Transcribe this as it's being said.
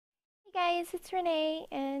Hey guys, it's Renee,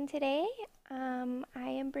 and today I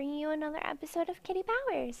am bringing you another episode of Kitty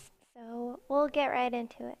Powers. So we'll get right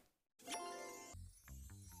into it.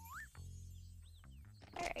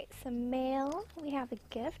 Alright, some mail. We have a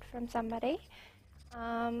gift from somebody.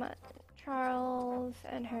 Um, Charles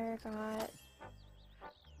and her got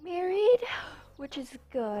married, which is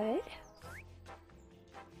good.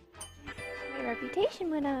 My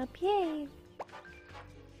reputation went up, yay!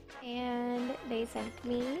 And they sent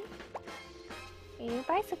me a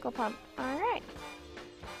bicycle pump. Alright.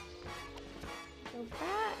 Go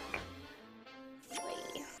back.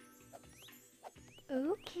 Wait.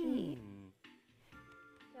 Okay.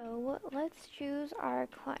 So let's choose our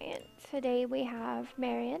client. Today we have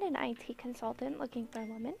Marion, an IT consultant looking for a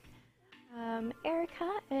woman.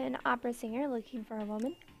 Erica, an opera singer looking for a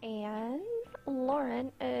woman. And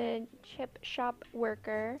Lauren, a chip shop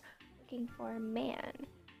worker looking for a man.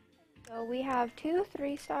 So we have 2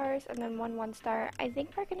 3-stars and then 1 1-star. I think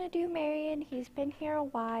we're gonna do Marion. He's been here a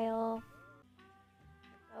while.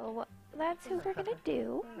 So that's who we're gonna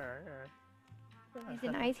do. He's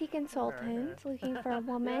an IT consultant looking for a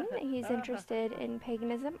woman. He's interested in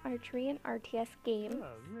paganism, archery, and RTS games.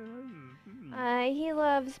 He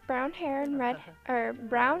loves brown hair and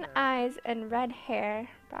brown eyes and red hair.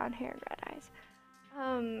 Brown hair and red eyes.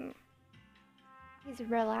 He's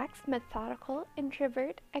relaxed, methodical,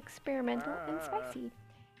 introvert, experimental, and spicy. His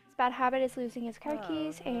bad habit is losing his car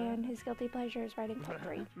keys, and his guilty pleasure is writing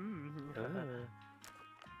poetry.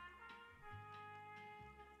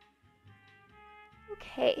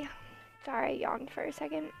 Okay. Sorry, I yawned for a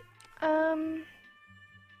second. Let's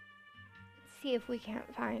see if we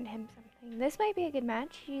can't find him something. This might be a good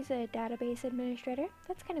match. He's a database administrator.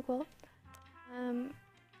 That's kind of cool.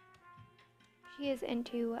 She is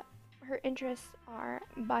into... Her interests are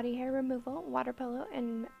body hair removal, water polo,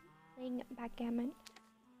 and playing backgammon.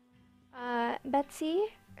 Betsy,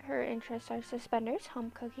 her interests are suspenders,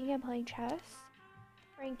 home cooking, and playing chess.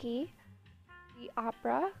 Frankie, the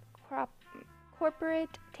opera,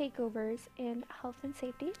 corporate takeovers, and health and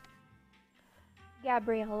safety.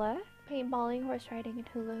 Gabriella, paintballing, horse riding, and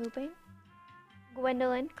hula hooping.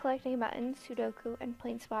 Gwendolyn, collecting buttons, sudoku, and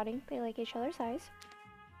plane spotting. They like each other's eyes.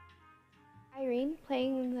 Irene,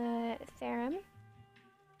 playing the theremin,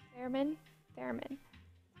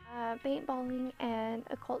 paintballing and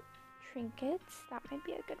occult trinkets. That might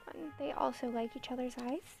be a good one. They also like each other's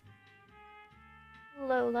eyes.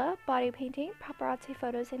 Lola, body painting, paparazzi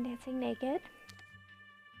photos, and dancing naked.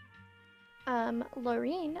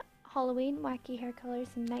 Laureen, Halloween, wacky hair colors,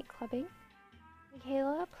 and night clubbing.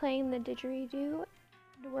 Michaela, playing the didgeridoo,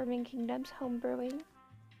 Dwarven Kingdoms, homebrewing.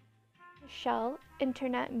 Michelle,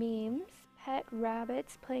 internet memes, pet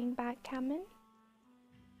rabbits, playing backgammon.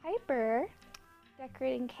 Piper,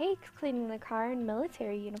 decorating cakes, cleaning the car, and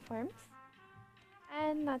military uniforms.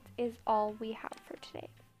 And that is all we have for today.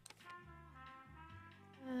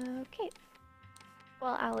 Okay.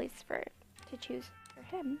 Well, at least to choose for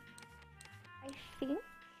him. I think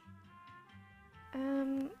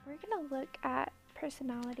we're gonna look at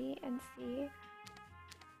personality and see.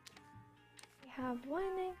 We have 1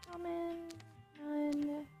 in common,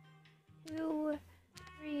 1, 2,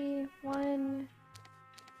 3, 1,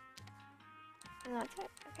 and that's it.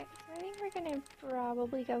 Okay, so I think we're gonna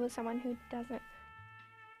probably go with someone who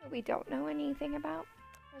we don't know anything about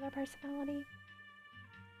for their personality.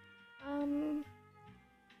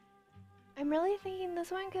 I'm really thinking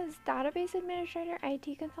this one because database administrator,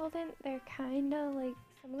 IT consultant, they're kind of like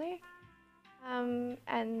similar.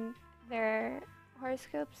 And their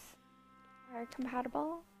horoscopes are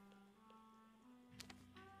compatible.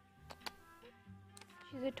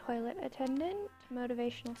 She's a toilet attendant,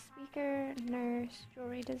 motivational speaker, nurse,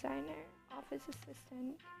 jewelry designer, office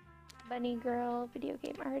assistant, bunny girl, video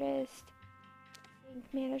game artist, bank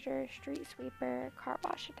manager, street sweeper, car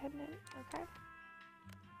wash attendant. Okay.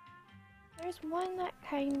 There's one that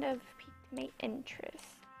kind of piqued my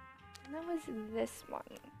interest, and that was this one.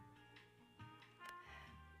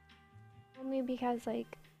 Only because,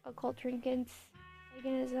 like, occult trinkets,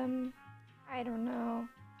 paganism, I don't know.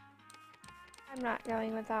 I'm not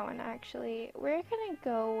going with that one, actually. We're gonna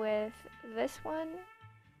go with this one.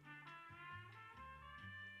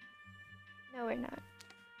 No, we're not.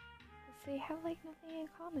 Because they have, like, nothing in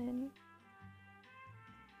common.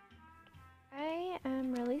 I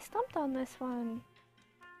am really stumped on this one.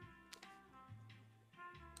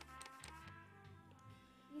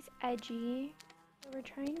 He's edgy. So we're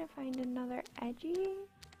trying to find another edgy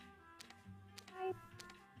type,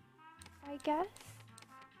 I guess.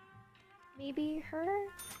 Maybe her?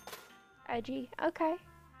 Edgy. Okay.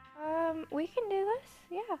 We can do this.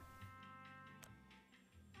 Yeah.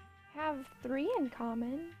 have 3 in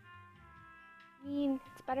common. I mean,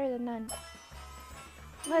 it's better than none.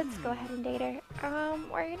 Let's go ahead and date her.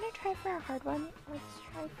 We're gonna try for a hard one. Let's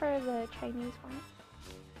try for the Chinese one.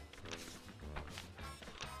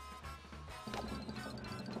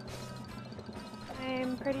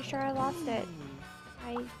 I'm pretty sure I lost it.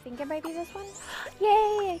 I think it might be this one.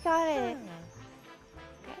 Yay, I got it.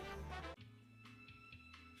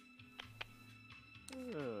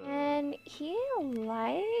 Okay. And he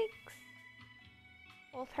likes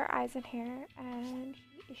both her eyes and hair, and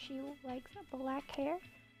she likes black hair.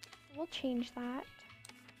 So we'll change that.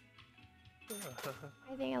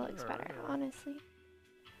 I think it looks better, honestly.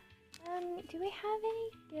 Do we have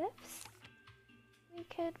any gifts we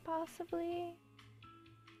could possibly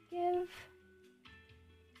give?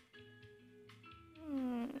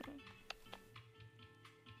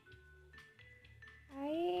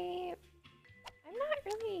 I'm not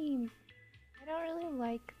really, I don't really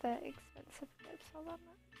like the expensive gifts all that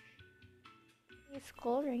much. A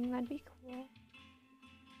skull ring, that'd be cool.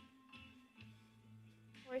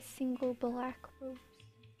 Or a single black rose.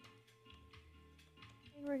 I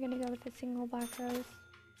think we're gonna go with a single black rose.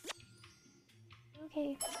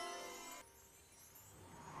 Okay.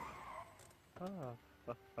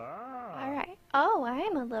 Alright. Oh,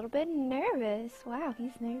 I'm a little bit nervous. Wow,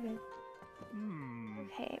 he's nervous.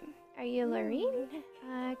 Okay. Are you Lorene?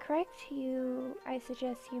 Correct. I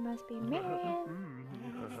suggest you must be Marion.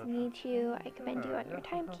 Nice to meet you. I commend you on your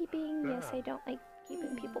timekeeping. Yes, I don't like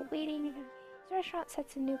keeping people waiting. This restaurant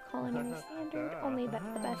sets a new culinary standard. Only but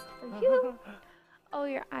the best for you. Oh,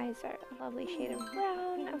 your eyes are a lovely shade of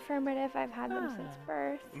brown. Affirmative, I've had them since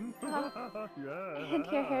birth. Oh. And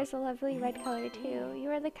your hair's a lovely red color too. You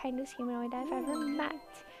are the kindest humanoid I've ever met.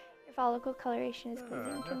 Your follicle coloration is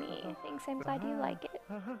pleasing to me. Thanks, I'm glad you like it.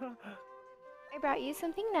 I brought you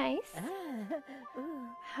something nice.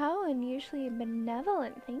 How unusually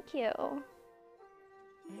benevolent, thank you.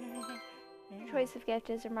 Your choice of gift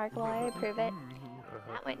is remarkable, I approve it.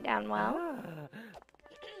 That went down well.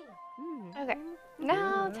 Okay,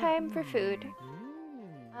 now time for food.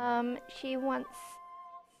 She wants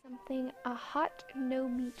something, a hot no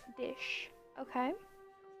meat dish. Okay.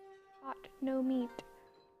 Hot no meat.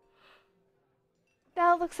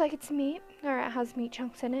 That looks like it's meat, or it has meat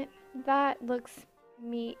chunks in it. That looks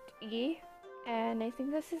meaty, and I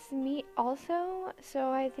think this is meat also, so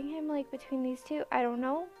I think I'm like between these two. I don't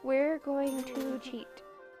know. We're going to cheat.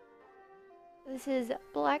 This is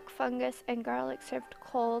black fungus and garlic served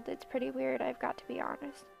cold. It's pretty weird, I've got to be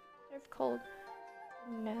honest. Served cold.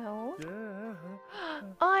 No.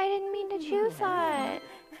 Oh, I didn't mean to choose that.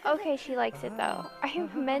 Okay, she likes it though. I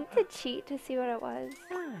meant to cheat to see what it was.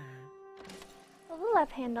 The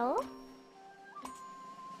love handle.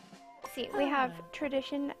 Let's see, we have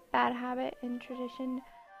tradition, bad habit, and tradition.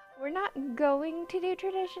 We're not going to do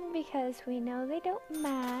tradition because we know they don't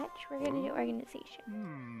match. We're going to do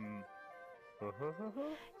organization.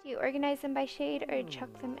 Do you organize them by shade or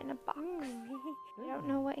chuck them in a box? I don't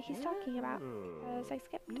know what he's talking about because I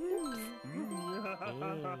skipped.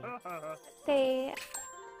 They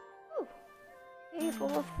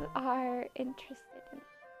both are interested in,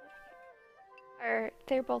 or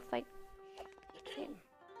they're both like same.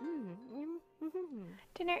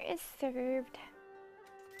 Dinner is served.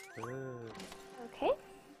 Okay,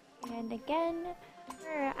 and again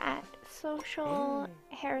we're at social,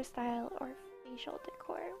 hairstyle, or facial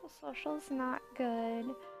decor. Well, social's not good.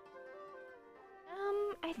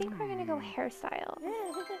 I think we're gonna go hairstyle.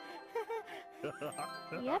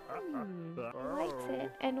 Yep, likes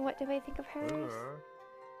it. And what do I think of hers?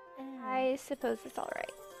 I suppose it's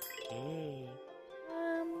alright.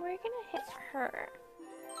 We're gonna hit her.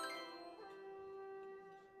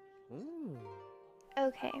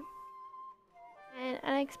 Okay. An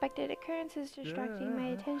unexpected occurrence is distracting my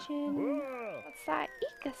attention. What's that?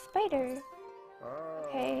 Eek, a spider!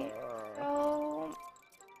 Okay, so...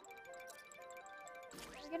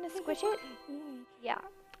 we're gonna squish it? Yeah,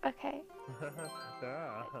 okay.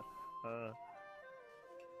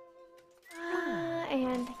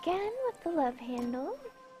 And again with the love handle.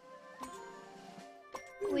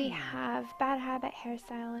 We have bad habit,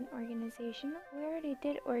 hairstyle, and organization. We already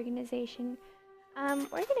did organization.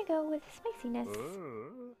 We're gonna go with spiciness.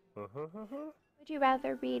 Would you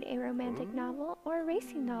rather read a romantic novel or a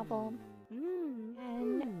racing novel?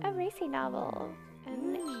 And a racing novel.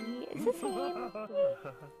 And he is the same.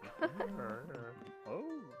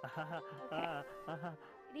 Okay.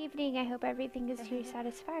 Good evening, I hope everything is to your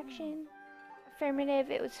satisfaction. Affirmative,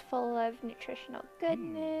 it was full of nutritional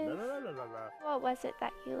goodness. What was it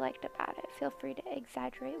that you liked about it? Feel free to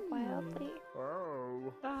exaggerate wildly.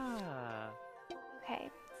 Okay,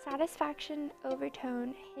 satisfaction,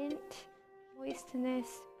 overtone, hint,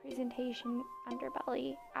 moistness, presentation,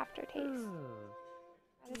 underbelly, aftertaste.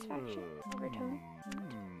 Satisfaction, overtone,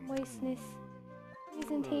 hint, moistness,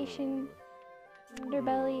 presentation,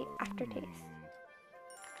 underbelly, aftertaste.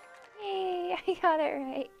 Yay, I got it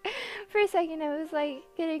right. For a second I was like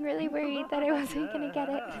getting really worried that I wasn't gonna get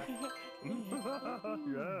it. It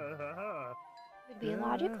would be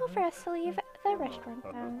logical for us to leave the restaurant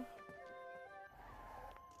now.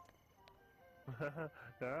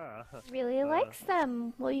 Really likes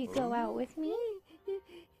them. Will you go out with me?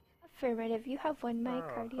 Affirmative, you have won my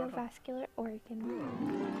cardiovascular organ.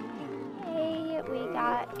 Hey, we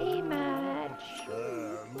got a match.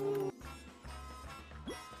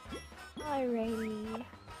 Alrighty.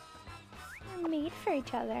 We're made for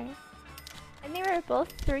each other. And they were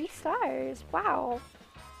both 3 stars. Wow.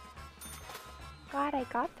 Glad I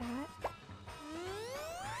got that.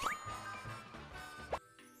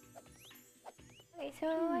 Okay, so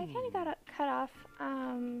I kind of got cut off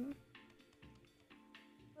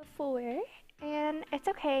before, and it's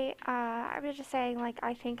okay. I was just saying, like,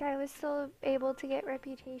 I think I was still able to get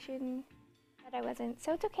reputation, but I wasn't,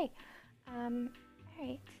 so it's okay.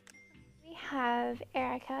 Alright. We have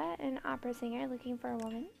Erica, an opera singer looking for a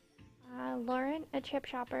woman. Lauren, a chip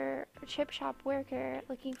shop worker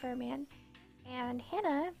looking for a man. And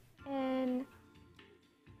Hannah, an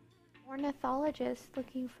ornithologist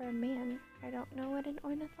looking for a man. I don't know what an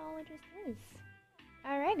ornithologist is.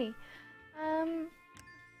 Alrighty.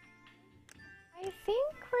 I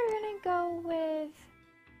think we're gonna go with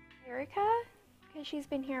Erica, because she's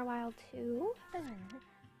been here a while too.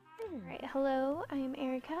 Alright, hello, I am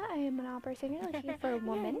Erica. I am an opera singer looking for a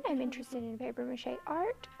woman. I'm interested in paper mache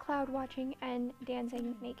art, cloud watching, and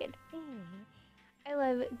dancing naked. I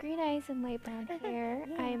love green eyes and light brown hair.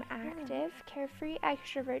 I am active, carefree,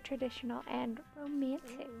 extrovert, traditional, and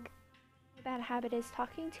romantic. My bad habit is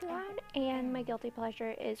talking too loud, and my guilty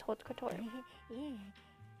pleasure is haute couture. Can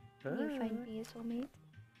you find me a soulmate?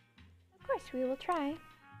 Of course, we will try.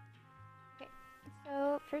 Okay,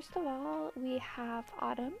 so first of all, we have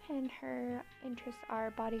Autumn, and her interests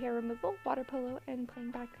are body hair removal, water polo, and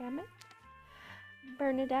playing backgammon.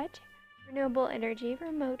 Bernadette, renewable energy,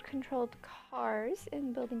 remote controlled cars,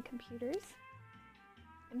 and building computers.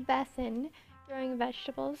 Bethan, growing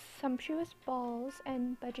vegetables, sumptuous balls,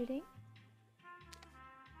 and budgeting.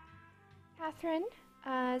 Catherine,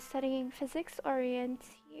 studying physics,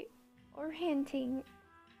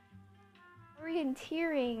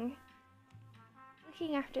 orienteering,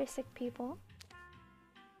 looking after sick people.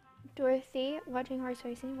 Dorothy, watching horse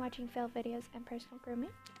racing, watching fail videos, and personal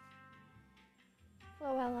grooming.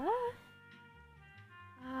 Floella,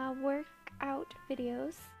 workout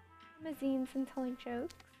videos, limousines, and telling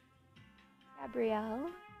jokes. Gabrielle,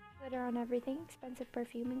 glitter on everything, expensive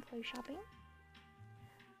perfume, and clothes shopping.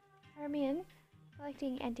 Hermione,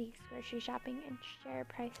 collecting antiques, grocery shopping, and share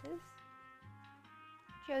prices.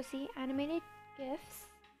 Josie, animated GIFs,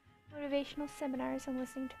 motivational seminars, and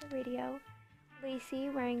listening to the radio. Lacey,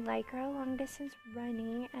 wearing lycra, long distance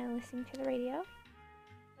running, and listening to the radio.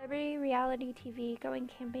 Liberty, reality TV, going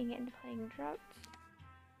camping, and playing droughts.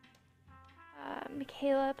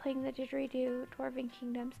 Michaela, playing the didgeridoo, dwarven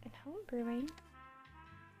kingdoms, and home brewing.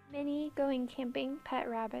 Minnie, going camping, pet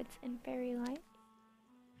rabbits, and fairy lights.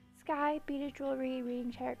 Sky, beaded jewelry,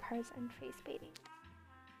 reading tarot cards, and face painting.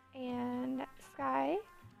 And Sky,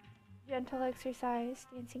 gentle exercise,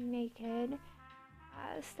 dancing naked,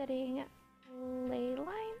 studying ley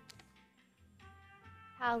lines.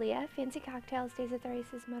 Talia, fancy cocktails, days at the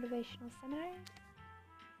races, motivational seminars.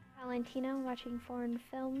 Valentina, watching foreign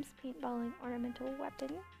films, paintballing ornamental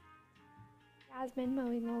weapons. Jasmine,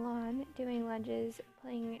 mowing the lawn, doing lunges,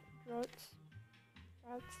 playing droughts.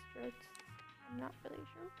 I'm not really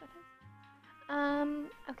sure what that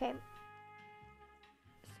is. Okay.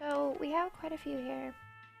 So we have quite a few here.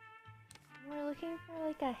 We're looking for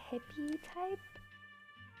like a hippie type.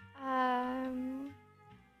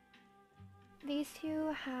 These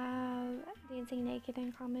two have dancing naked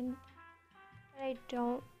in common, but I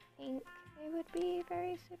don't think they would be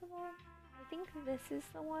very suitable. I think this is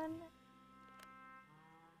the one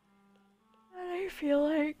that I feel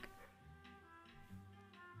like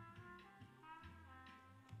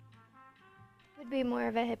would be more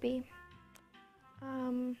of a hippie.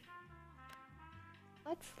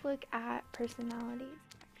 Let's look at personalities,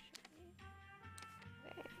 actually.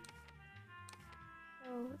 Okay. So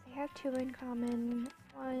they have 2 in common.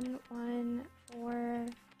 1, 1, 4,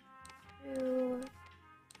 2,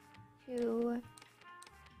 2,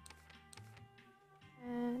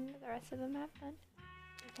 and the rest of them have none.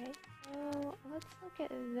 Okay, so let's look at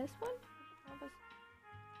this one.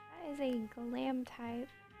 is a glam type.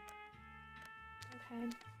 Okay.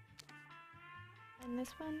 And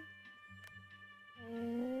this one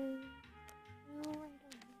is... No, I don't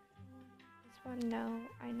think so. This one, no,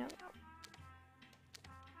 I know that.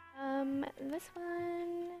 This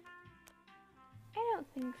one... I don't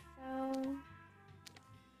think so.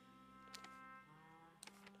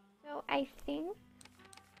 So I think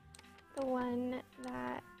the one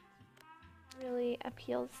that really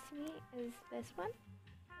appeals to me is this one.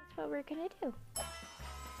 That's what we're gonna do.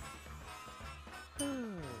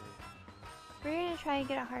 We're gonna try and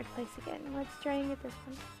get a hard place again. Let's try and get this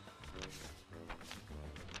one.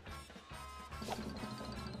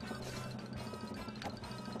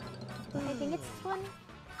 I think it's this one.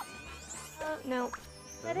 Oh, no.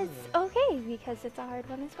 That is okay because it's a hard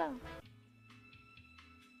one as well.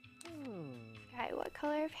 Okay, what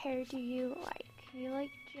color of hair do you like? You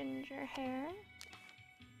like ginger hair?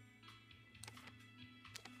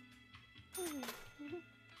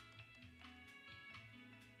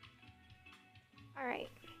 Alright,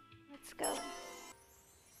 let's go.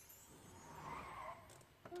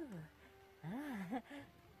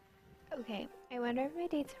 Okay, I wonder if my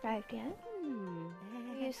date's arrived yet.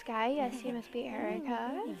 Are you Sky? Yes, you must be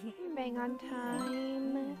Erica. You're bang on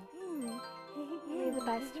time. Only the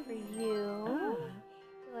best for you.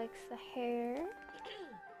 He likes the hair.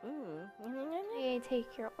 May I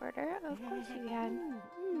take your order? Of course you can.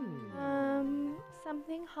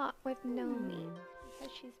 Something hot with no meat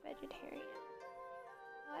because she's vegetarian.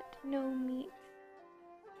 Hot, no meat.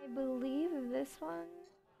 I believe this one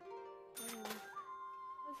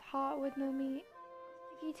is hot with no meat.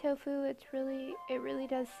 Dicky tofu, it really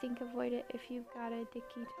does stink. Avoid it if you've got a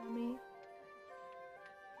dicky tummy.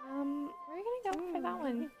 We're gonna go for that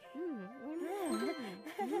one.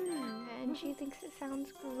 And she thinks it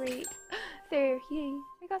sounds great. There, yay,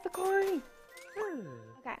 I got the coin.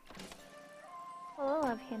 Okay. Pull a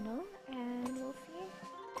love handle, and we'll see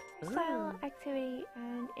style, activity,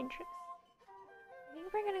 and interest. I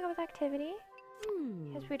think we're gonna go with activity,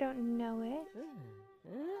 because we don't know it.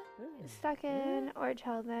 Stuck in, or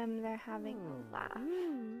tell them they're having a laugh.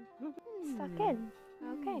 Stuck in.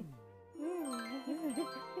 Okay.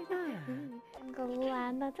 I'm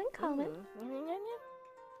glad that's uncommon.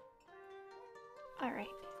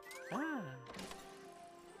 Alright.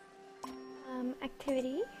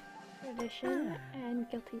 Activity, tradition, and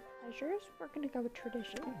guilty pleasures. We're gonna go with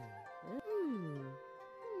tradition.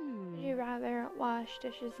 Would you rather wash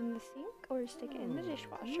dishes in the sink or stick it in the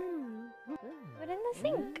dishwasher? Put it in the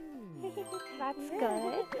sink. That's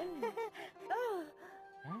good.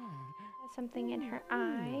 Has something in her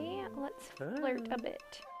eye. Let's flirt a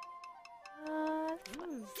bit.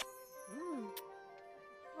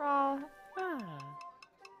 Draw.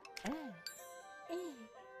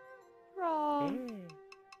 Draw.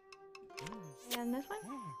 And this one?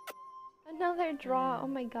 Another draw. Oh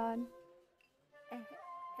my god.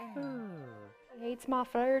 He hates my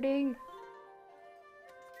flirting.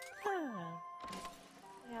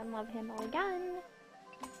 And love handle again.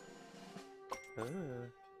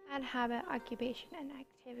 Add habit, occupation, and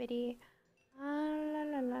activity. La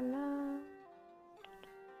la la la.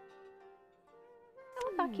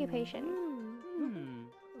 With occupation.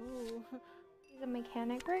 He's a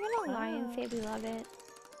mechanic. We're gonna lie and say we love it.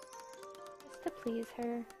 Just to please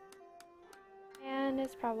her. And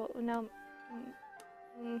it's probably... No.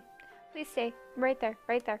 Please stay. Right there.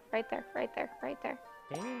 Right there. Right there. Right there. Right there.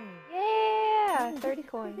 Yeah! 30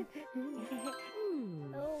 coins.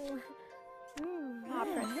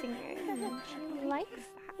 Opera singer. She likes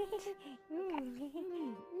that. Okay.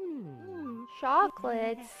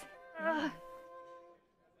 Chocolates. Ugh.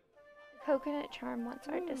 Coconut charm ones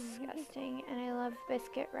are disgusting, and I love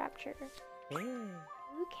biscuit rapture.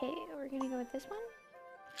 Okay, we're gonna go with this one.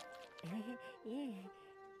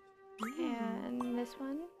 And this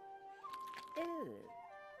one. Ew.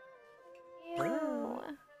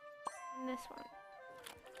 And this one.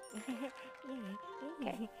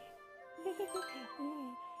 Okay.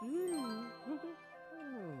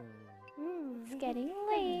 It's getting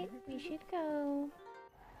late. We should go.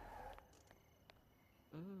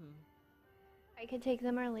 I could take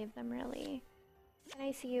them or leave them, really. Can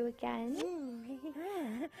I see you again?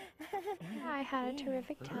 I had a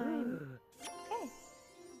terrific time. Okay.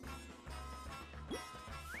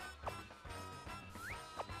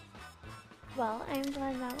 Well, I'm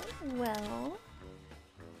glad that went well.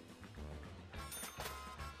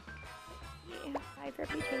 Yeah, 5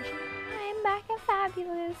 reputation. I'm back at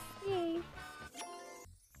Fabulous. Yay.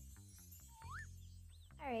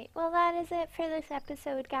 Alright, well that is it for this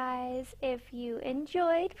episode, guys. If you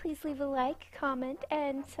enjoyed, please leave a like, comment,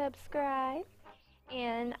 and subscribe.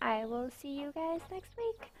 And I will see you guys next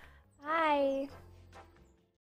week. Bye.